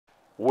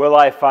Will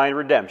I find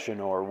redemption,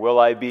 or will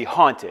I be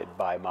haunted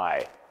by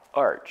my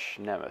arch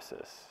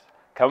nemesis?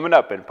 Coming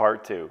up in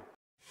part 2.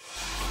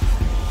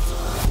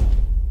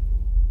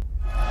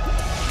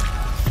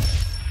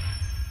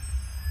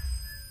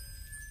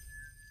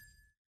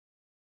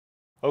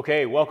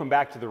 Okay, welcome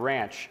back to the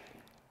ranch.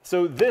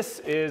 So this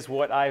is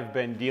what I've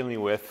been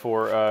dealing with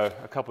for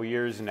a couple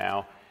years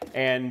now,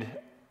 and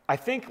I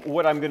think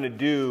what I'm going to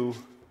do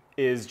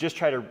is just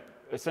try to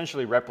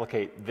essentially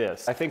replicate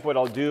this. I think what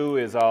I'll do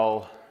is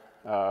I'll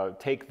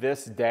take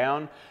this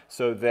down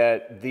so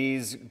that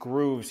these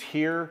grooves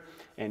here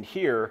and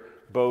here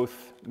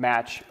both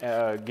match,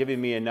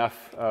 giving me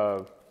enough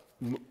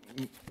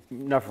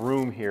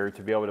room here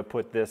to be able to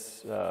put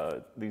this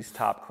these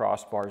top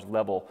crossbars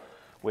level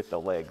with the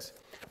legs.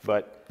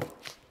 But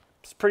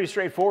it's pretty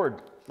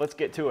straightforward. Let's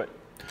get to it.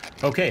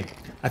 Okay,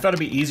 I thought it'd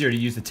be easier to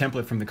use the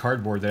template from the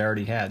cardboard that I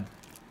already had.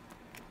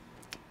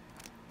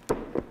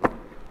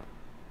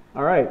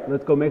 All right,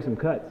 let's go make some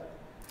cuts.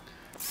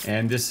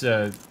 And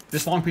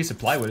this long piece of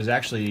plywood is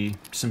actually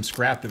some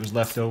scrap that was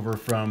left over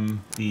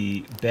from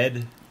the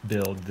bed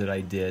build that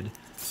I did.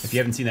 If you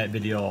haven't seen that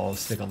video, I'll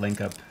stick a link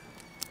up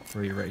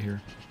for you right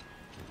here.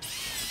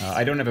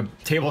 I don't have a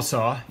table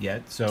saw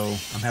yet, so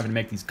I'm having to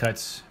make these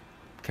cuts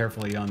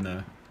carefully on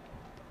the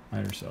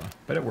miter saw,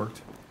 but it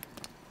worked.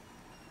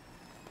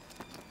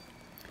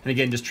 And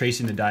again, just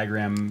tracing the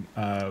diagram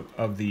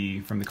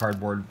from the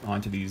cardboard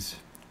onto these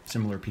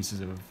similar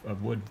pieces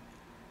of wood.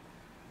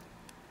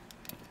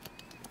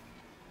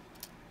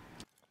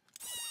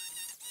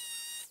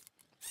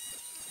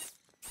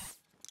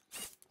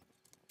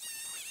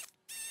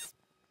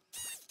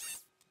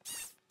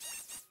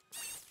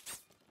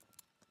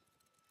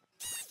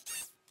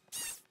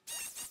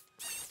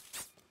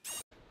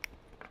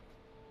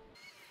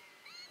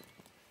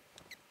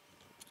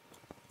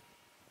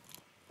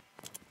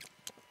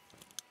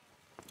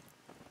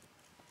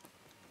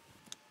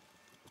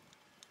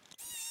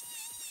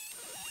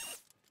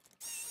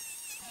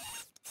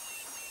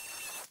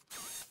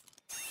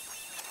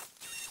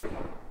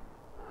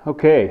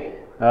 Okay,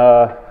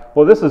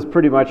 well, this is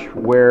pretty much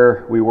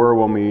where we were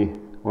when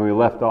we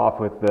left off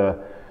with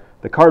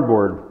the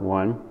cardboard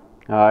one,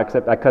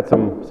 except I cut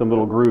some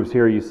little grooves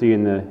here you see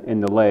in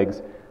the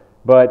legs.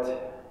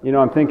 But you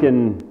know, I'm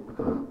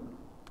thinking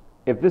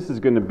if this is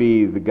going to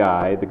be the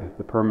guy,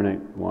 the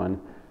permanent one,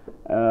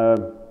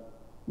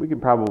 we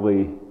could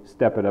probably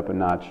step it up a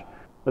notch.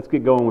 Let's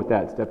get going with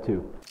that, step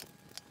 2.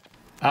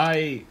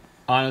 I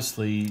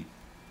honestly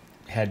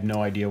had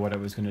no idea what I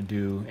was going to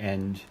do,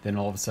 and then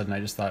all of a sudden I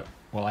just thought,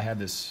 well, I have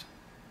this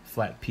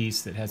flat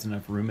piece that has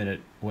enough room in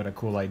it. What a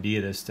cool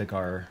idea to stick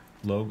our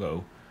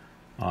logo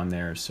on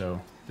there.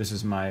 So this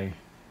is my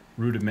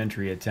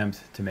rudimentary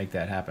attempt to make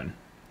that happen.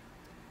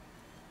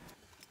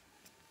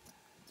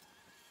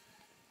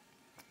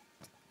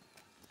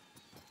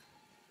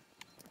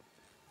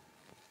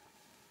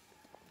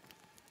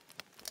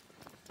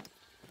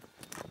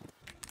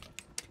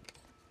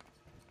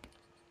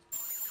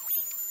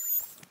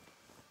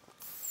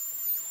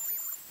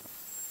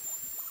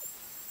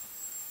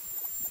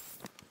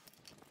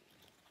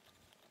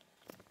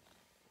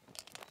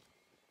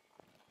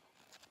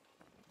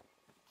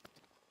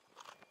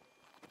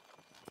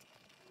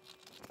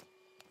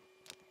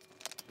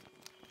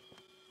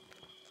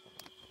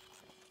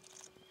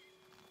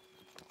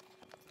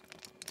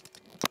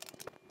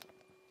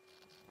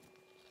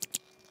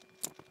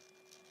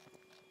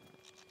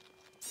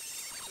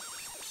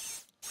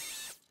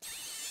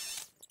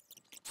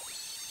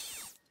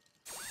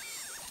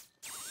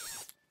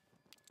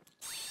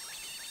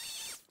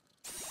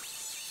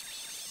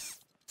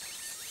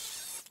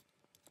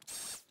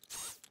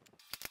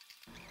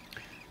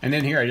 And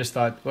then here I just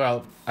thought,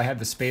 well, I have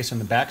the space on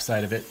the back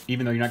side of it,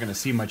 even though you're not going to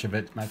see much of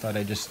it. I thought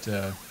I'd just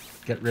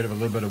get rid of a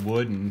little bit of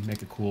wood and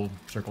make a cool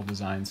circle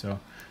design. So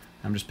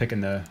I'm just picking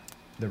the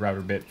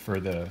router bit for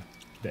the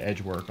edge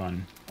work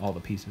on all the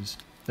pieces.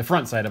 The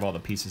front side of all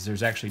the pieces.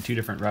 There's actually 2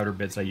 different router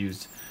bits I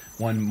used.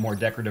 One more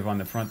decorative on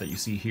the front that you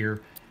see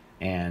here,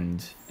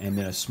 and then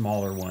a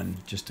smaller one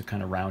just to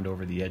kind of round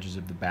over the edges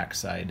of the back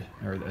side,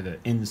 or the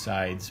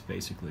insides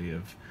basically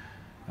of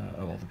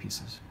all the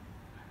pieces.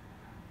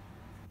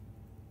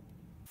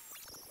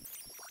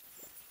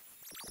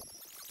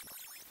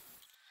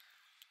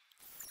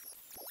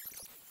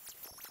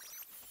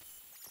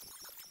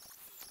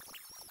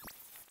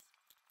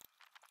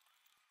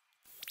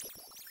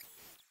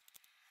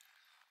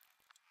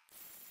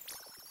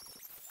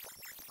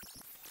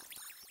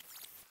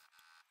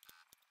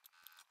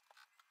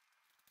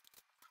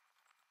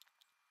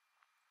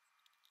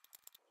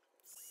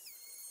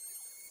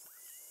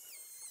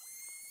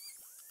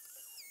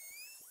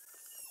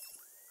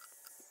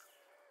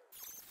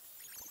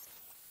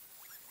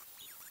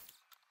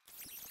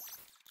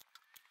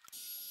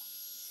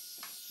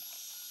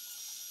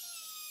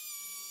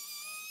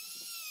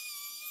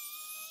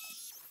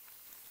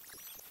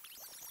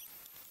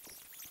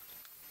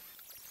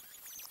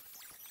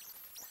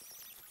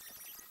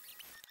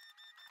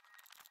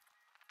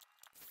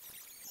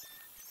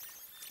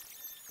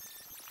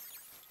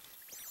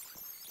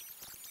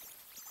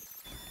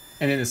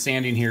 And then the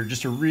sanding here,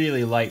 just a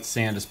really light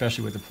sand,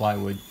 especially with the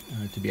plywood,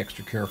 to be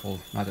extra careful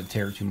not to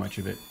tear too much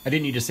of it. I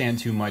didn't need to sand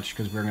too much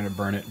because we're going to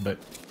burn it, but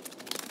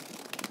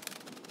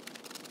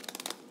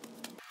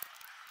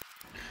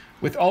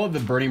with all of the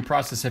burning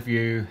process, if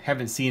you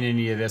haven't seen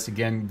any of this,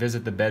 again,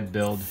 visit the bed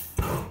build.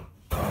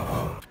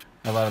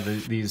 A lot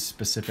of these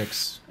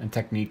specifics and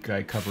technique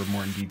I cover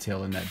more in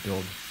detail in that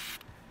build.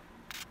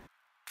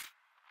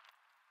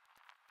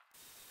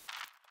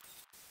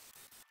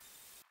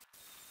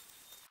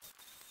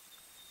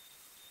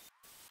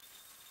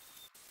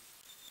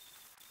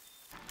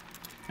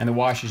 And the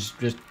wash is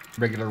just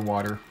regular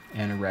water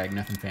and a rag,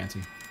 nothing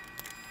fancy.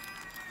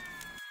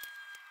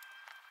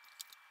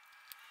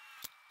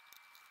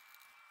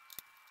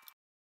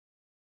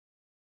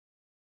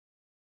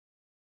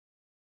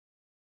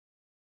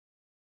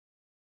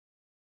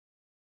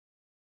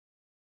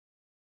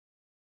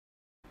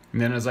 And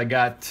then as I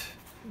got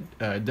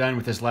done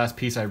with this last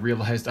piece, I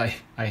realized I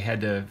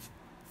had to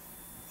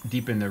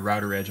deepen the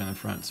router edge on the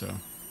front, so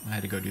I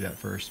had to go do that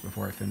first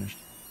before I finished.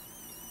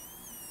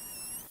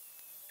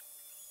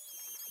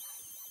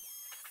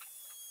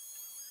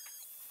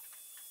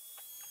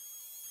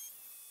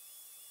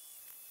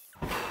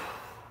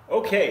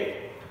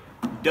 Okay,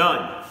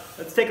 done.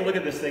 Let's take a look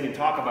at this thing and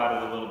talk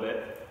about it a little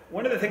bit.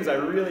 One of the things I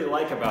really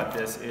like about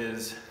this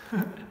is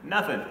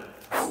nothing.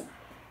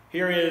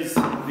 Here is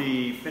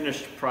the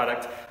finished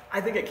product.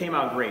 I think it came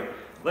out great.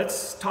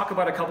 Let's talk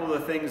about a couple of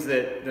the things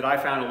that I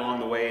found along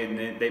the way,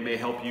 and they may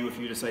help you if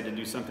you decide to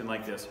do something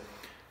like this.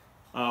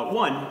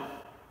 One,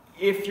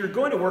 if you're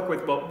going to work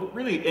with, well,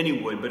 really any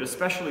wood, but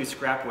especially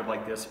scrap wood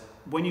like this,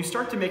 when you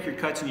start to make your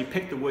cuts and you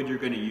pick the wood you're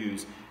going to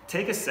use,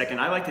 take a second.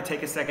 I like to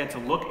take a second to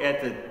look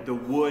at the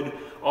wood,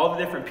 all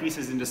the different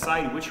pieces, and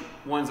decide which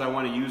ones I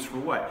want to use for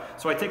what.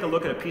 So I take a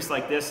look at a piece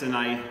like this, and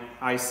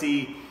I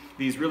see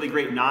these really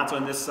great knots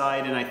on this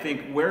side, and I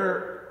think,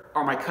 where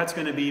are my cuts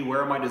going to be?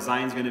 Where are my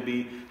designs going to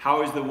be?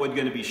 How is the wood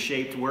going to be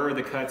shaped? Where are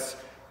the cuts?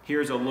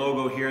 Here's a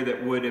logo here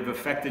that would have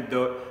affected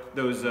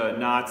those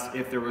knots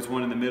if there was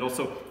one in the middle.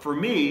 So for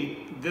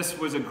me, this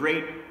was a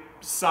great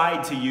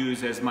side to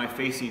use as my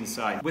facing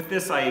side. With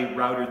this, I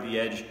routed the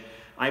edge.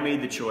 I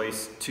made the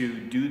choice to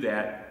do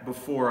that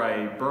before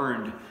I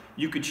burned.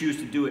 You could choose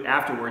to do it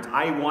afterwards.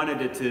 I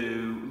wanted it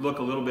to look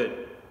a little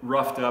bit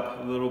roughed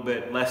up, a little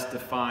bit less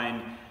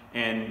defined,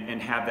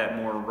 and have that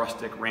more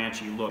rustic,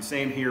 ranchy look.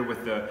 Same here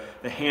with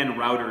the hand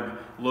routed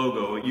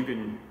logo. You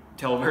can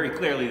tell very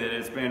clearly that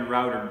it's been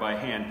routed by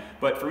hand.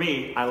 But for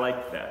me, I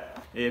like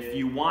that. If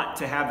you want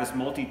to have this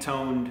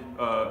multi-toned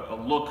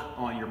look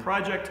on your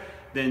project,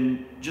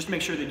 then just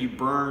make sure that you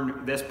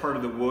burn this part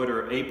of the wood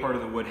or a part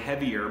of the wood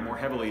more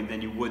heavily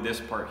than you would this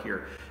part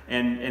here.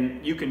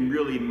 And you can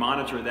really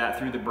monitor that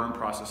through the burn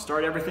process.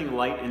 Start everything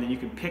light, and then you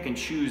can pick and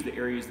choose the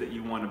areas that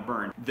you want to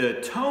burn. The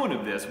tone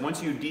of this,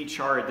 once you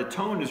de-char it, the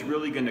tone is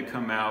really going to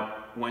come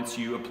out once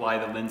you apply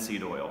the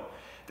linseed oil.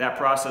 That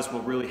process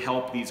will really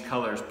help these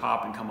colors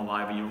pop and come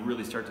alive, and you'll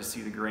really start to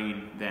see the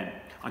grain then.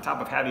 On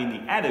top of having the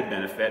added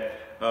benefit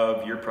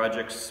of your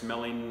project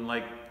smelling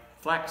like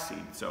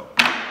flaxseed. So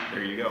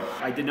there you go.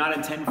 I did not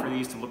intend for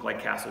these to look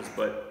like castles,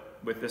 but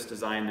with this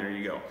design, there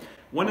you go.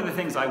 One of the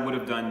things I would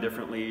have done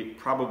differently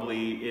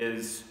probably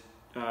is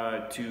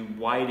to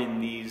widen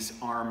these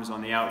arms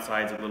on the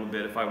outsides a little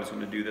bit if I was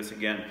going to do this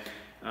again.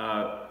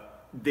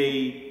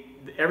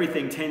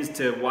 Everything tends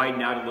to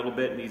widen out a little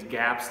bit in these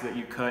gaps that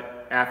you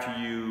cut after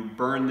you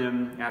burn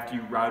them, after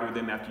you router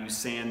them, after you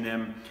sand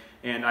them.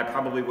 And I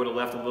probably would have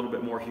left a little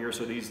bit more here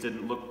so these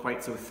didn't look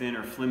quite so thin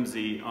or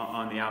flimsy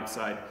on the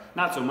outside.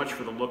 Not so much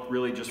for the look,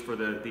 really just for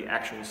the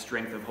actual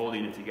strength of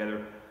holding it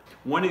together.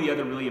 One of the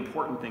other really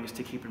important things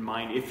to keep in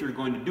mind if you're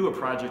going to do a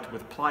project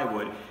with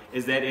plywood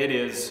is that it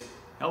is,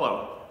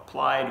 hello,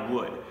 plied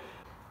wood.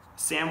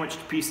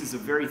 Sandwiched pieces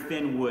of very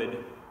thin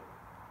wood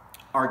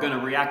are going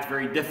to react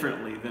very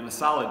differently than a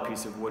solid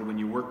piece of wood when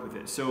you work with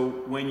it. So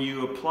when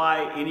you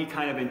apply any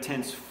kind of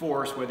intense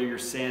force, whether you're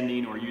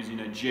sanding or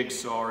using a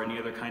jigsaw or any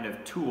other kind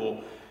of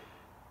tool,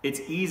 it's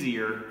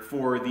easier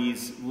for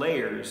these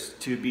layers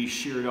to be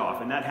sheared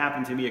off. And that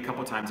happened to me a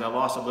couple times. I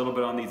lost a little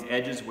bit on these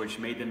edges, which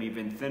made them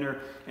even thinner.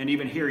 And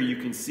even here you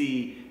can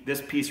see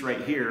this piece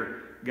right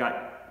here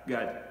got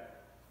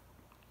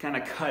kind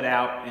of cut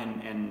out,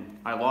 and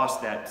I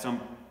lost that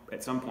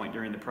at some point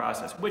during the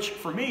process, which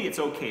for me it's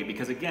okay,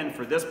 because again,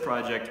 for this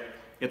project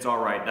it's all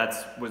right.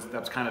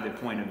 That's kind of the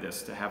point of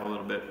this, to have a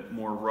little bit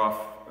more rough,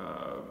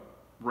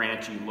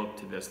 ranchy look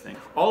to this thing.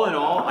 All in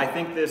all, I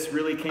think this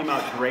really came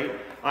out great.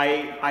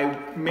 I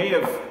may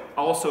have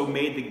also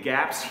made the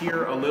gaps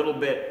here a little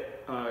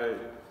bit,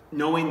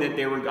 knowing that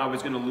I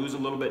was going to lose a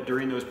little bit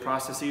during those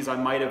processes. I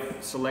might have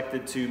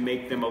selected to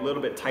make them a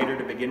little bit tighter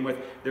to begin with.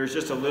 There's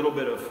just a little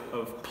bit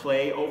of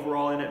play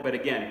overall in it, but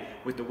again,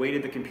 with the weight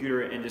of the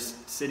computer and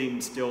just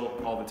sitting still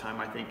all the time,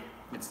 I think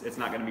it's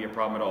not going to be a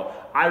problem at all.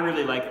 I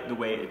really like the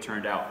way it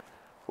turned out.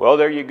 Well,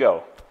 there you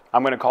go.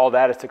 I'm going to call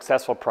that a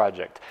successful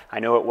project. I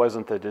know it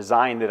wasn't the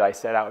design that I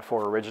set out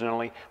for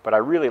originally, but I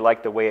really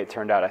like the way it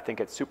turned out. I think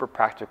it's super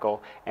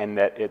practical and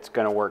that it's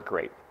going to work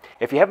great.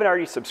 If you haven't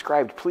already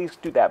subscribed, please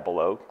do that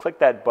below. Click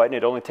that button.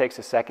 It only takes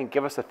a second.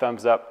 Give us a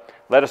thumbs up.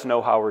 Let us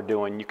know how we're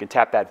doing. You can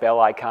tap that bell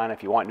icon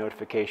if you want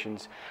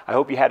notifications. I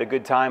hope you had a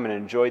good time and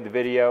enjoyed the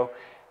video.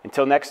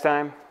 Until next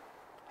time,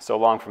 so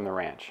long from the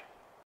ranch.